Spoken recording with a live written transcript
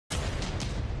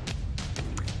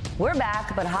We're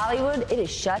back, but Hollywood, it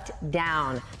is shut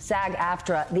down.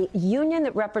 SAG-AFTRA, the union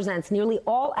that represents nearly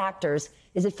all actors,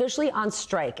 is officially on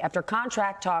strike after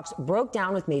contract talks broke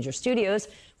down with major studios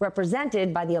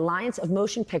represented by the Alliance of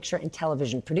Motion Picture and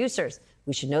Television Producers.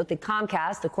 We should note that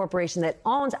Comcast, the corporation that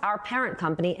owns our parent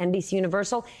company, NBC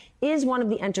Universal, is one of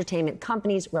the entertainment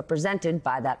companies represented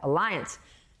by that alliance.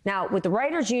 Now, with the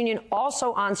Writers Union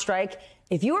also on strike,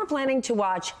 if you are planning to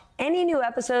watch any new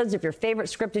episodes of your favorite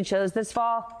scripted shows this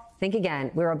fall, think again.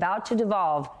 We're about to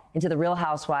devolve into the Real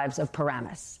Housewives of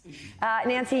Paramus.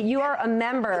 Nancy, you are a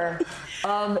member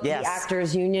of the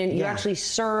Actors Union. You actually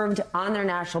served on their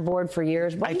national board for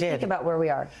years. What do you think about where we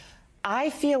are? I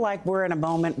feel like we're in a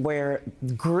moment where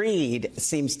greed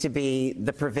seems to be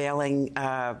the prevailing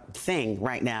thing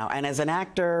right now. And as an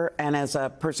actor and as a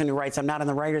person who writes, I'm not in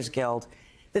the Writers Guild,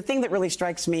 the thing that really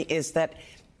strikes me is that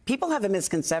people have a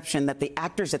misconception that the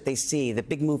actors that they see, the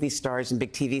big movie stars and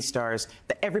big TV stars,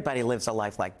 that everybody lives a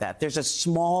life like that. There's a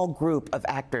small group of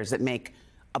actors that make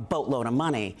a boatload of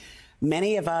money.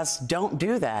 Many of us don't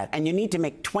do that, and you need to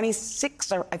make around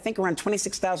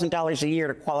 $26,000 a year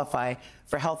to qualify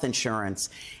for health insurance.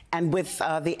 And with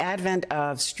the advent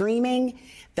of streaming,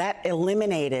 that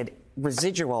eliminated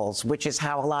residuals, which is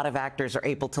how a lot of actors are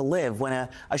able to live. When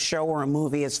a show or a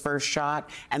movie is first shot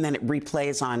and then it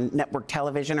replays on network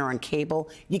television or on cable,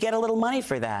 you get a little money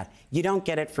for that. You don't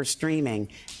get it for streaming.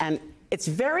 And it's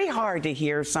very hard to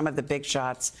hear some of the big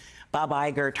shots, Bob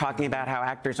Iger talking about how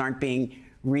actors aren't being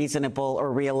reasonable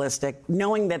or realistic,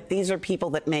 knowing that these are people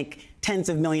that make tens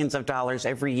of millions of dollars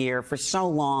every year for so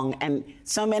long, and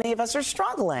so many of us are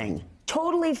struggling.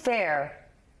 Totally fair.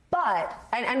 But,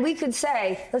 and we could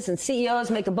say, listen, CEOs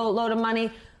make a boatload of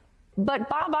money, but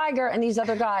Bob Iger and these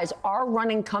other guys are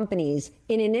running companies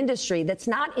in an industry that's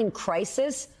not in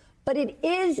crisis, but it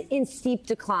is in steep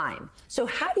decline. So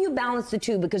how do you balance the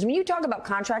two? Because when you talk about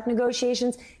contract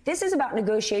negotiations, this is about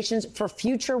negotiations for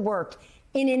future work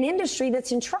in an industry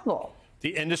that's in trouble.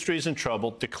 The industry is in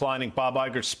trouble, declining. Bob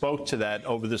Iger spoke to that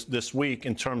over this week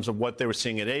in terms of what they were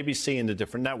seeing at ABC and the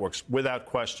different networks, without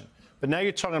question. But now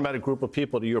you're talking about a group of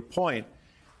people, to your point,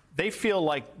 they feel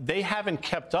like they haven't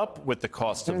kept up with the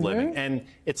cost of living. And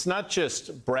it's not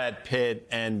just Brad Pitt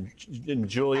and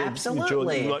Julia.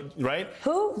 Absolutely. Right?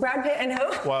 Who? Brad Pitt and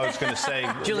who? Well, I was going to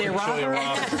say Julia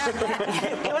Roberts.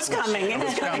 It was coming.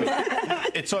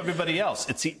 It's everybody else.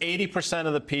 It's the 80%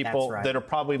 of the people that are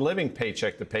probably living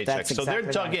paycheck to paycheck. So they're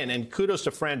dug in. And kudos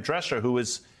to Fran Drescher, who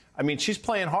is, I mean, she's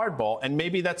playing hardball, and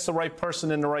maybe that's the right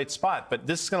person in the right spot. But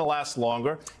this is going to last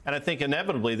longer, and I think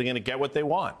inevitably they're going to get what they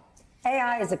want.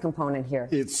 AI is a component here.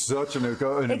 It's such an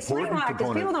important component.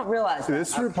 Because people don't realize that.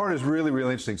 This part is really,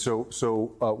 really interesting.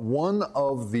 So one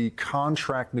of the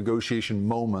contract negotiation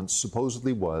moments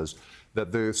supposedly was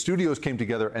that the studios came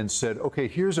together and said, okay,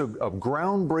 here's a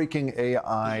groundbreaking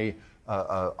AI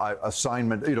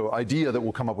assignment, idea that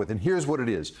we'll come up with. And here's what it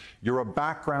is. You're a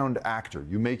background actor.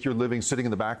 You make your living sitting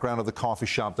in the background of the coffee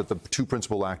shop that the two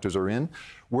principal actors are in.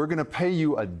 We're going to pay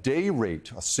you a day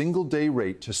rate, a single day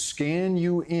rate, to scan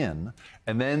you in,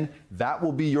 and then that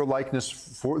will be your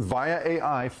likeness via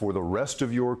AI for the rest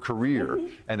of your career.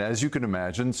 And as you can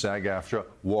imagine, SAG-AFTRA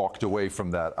walked away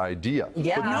from that idea.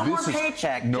 Yeah, no more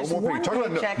paycheck. No more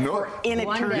paycheck for in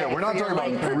eternity. Yeah, we're not talking about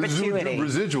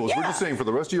residuals. Yeah. We're just saying for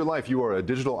the rest of your life, you are a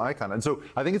digital icon. And so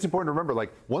I think it's important to remember,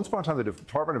 like, once upon a time, the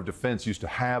Department of Defense used to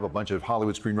have a bunch of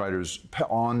Hollywood screenwriters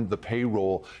on the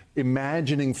payroll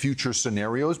imagining future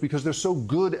scenarios because they're so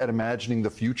good at imagining the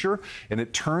future. And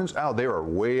it turns out they are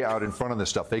way out in front of this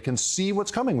stuff. They can see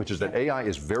what's coming, which is that AI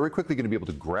is very quickly going to be able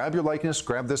to grab your likeness,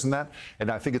 grab this and that.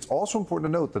 And I think it's also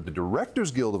important to note that the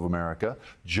Directors Guild of America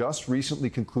just recently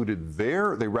concluded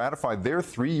they ratified their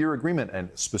 3-year agreement. And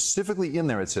specifically in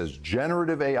there, it says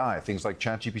generative AI, things like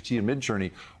ChatGPT and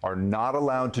Midjourney, are not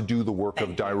allowed to do the work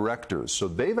of directors. So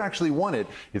they've actually won it.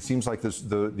 It seems like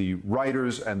the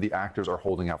writers and the actors are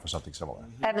holding out for something similar.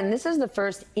 Evan, this is the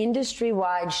first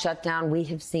industry-wide shutdown we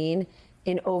have seen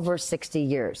in over 60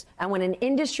 years. And when an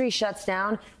industry shuts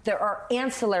down, there are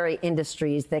ancillary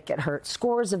industries that get hurt,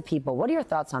 scores of people. What are your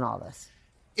thoughts on all this?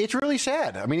 It's really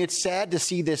sad. I mean, it's sad to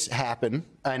see this happen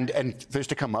and this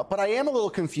to come up, but I am a little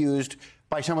confused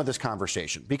by some of this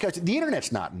conversation because the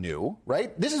internet's not new,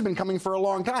 right? This has been coming for a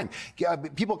long time.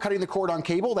 People cutting the cord on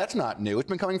cable, that's not new. It's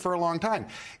been coming for a long time.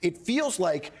 It feels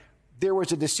like there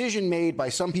was a decision made by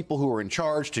some people who were in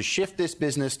charge to shift this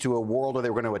business to a world where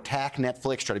they were going to attack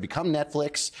Netflix, try to become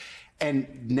Netflix, and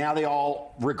now they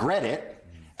all regret it,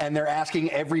 and they're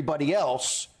asking everybody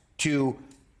else to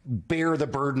bear the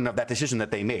burden of that decision that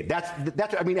they made.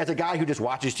 That's I mean, as a guy who just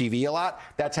watches TV a lot,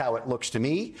 that's how it looks to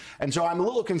me. And so I'm a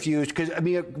little confused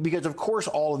because of course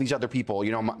all of these other people,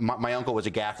 you know, my uncle was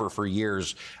a gaffer for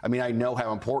years. I mean, I know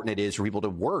how important it is for people to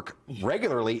work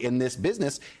regularly in this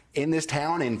business, in this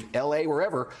town, in LA,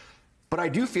 wherever. But I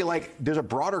do feel like there's a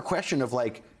broader question of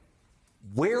like,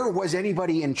 where was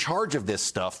anybody in charge of this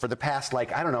stuff for the past,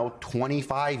 like, I don't know,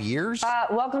 25 years?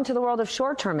 Welcome to the world of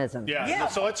short-termism. Yeah.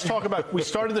 So let's talk about, we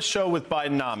started the show with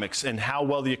Bidenomics and how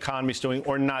well the economy's doing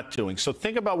or not doing. So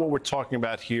think about what we're talking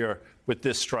about here with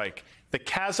this strike. The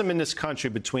chasm in this country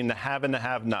between the have and the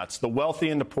have-nots, the wealthy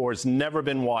and the poor, has never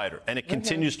been wider, and it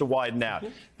continues to widen out.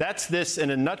 That's this in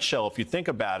a nutshell, if you think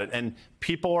about it. And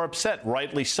people are upset,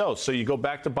 rightly so. So you go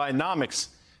back to Bidenomics.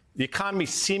 The economy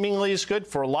seemingly is good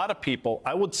for a lot of people.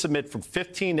 I would submit from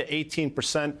 15 to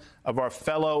 18% of our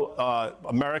fellow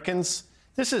Americans.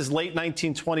 This is late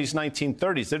 1920s,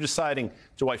 1930s. They're deciding,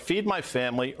 do I feed my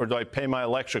family or do I pay my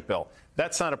electric bill?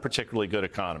 That's not a particularly good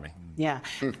economy. Yeah.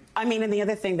 I mean, and the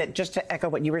other thing that, just to echo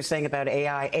what you were saying about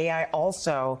AI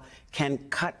also can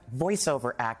cut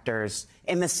voiceover actors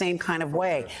in the same kind of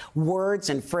way. Words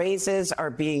and phrases are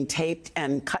being taped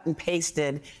and cut and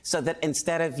pasted so that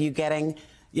instead of you getting,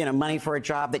 you know, money for a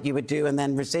job that you would do and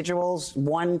then residuals,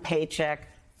 one paycheck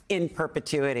in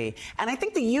perpetuity. And I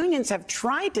think the unions have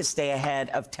tried to stay ahead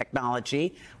of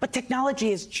technology, but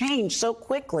technology has changed so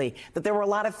quickly that there were a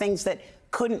lot of things that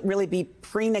couldn't really be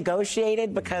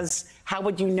pre-negotiated, because how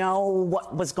would you know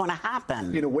what was going to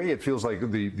happen? In a way, it feels like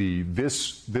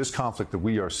this conflict that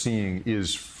we are seeing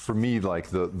is, for me, like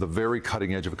the very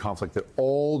cutting edge of a conflict that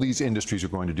all these industries are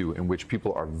going to do, in which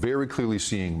people are very clearly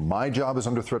seeing my job is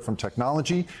under threat from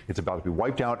technology. It's about to be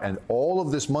wiped out, and all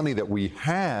of this money that we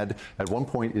had at one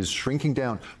point is shrinking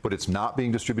down, but it's not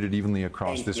being distributed evenly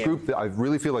across this group. I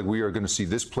really feel like we are going to see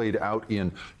this played out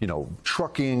in, you know,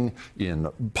 trucking, in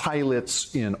pilots,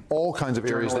 in all kinds of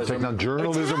areas that take now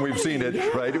journalism. We've seen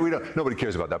it, right? Nobody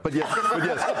cares about that, but yes,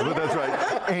 but that's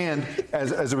right. And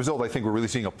as a result, I think we're really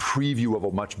seeing a preview of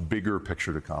a much bigger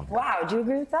picture to come. Wow, do you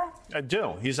agree with that? I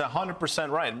do. He's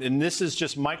 100% right. And this is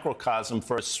just microcosm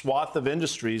for a swath of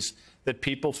industries that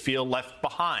people feel left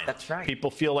behind. That's right.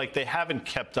 People feel like they haven't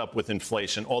kept up with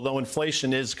inflation, although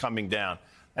inflation is coming down.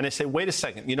 And they say, wait a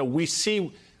second, you know, we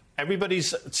see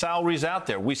everybody's salaries out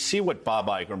there. We see what Bob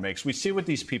Iger makes. We see what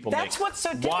these people make. That's what's so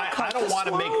difficult. Why? I don't want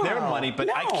to make their money, but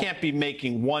I can't be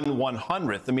making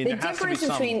 1/100th. I mean, there has to be some.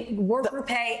 The difference between worker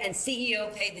pay and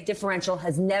CEO pay, the differential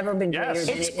has never been greater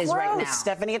than it is right now.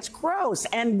 Stephanie, it's gross.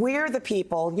 And we're the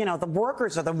people, you know, the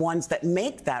workers are the ones that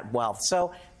make that wealth.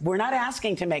 So we're not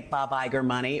asking to make Bob Iger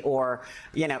money or,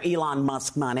 you know, Elon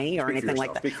Musk money or anything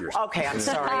like that. Okay, I'm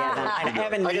sorry, Evan.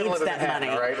 Evan needs that money.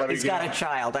 Right? He's got a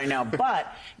child, I know.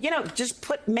 But, you know, just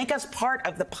make us part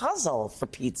of the puzzle, for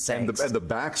Pete's sake. And the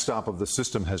backstop of the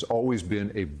system has always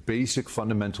been a basic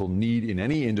fundamental need in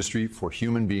any industry for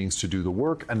human beings to do the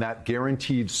work, and that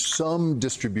guaranteed some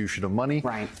distribution of money.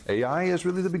 Right. AI is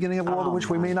really the beginning of a world in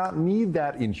which we may not need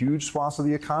that in huge swaths of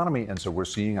the economy, and so we're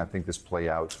seeing, I think, this play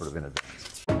out sort of in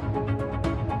advance.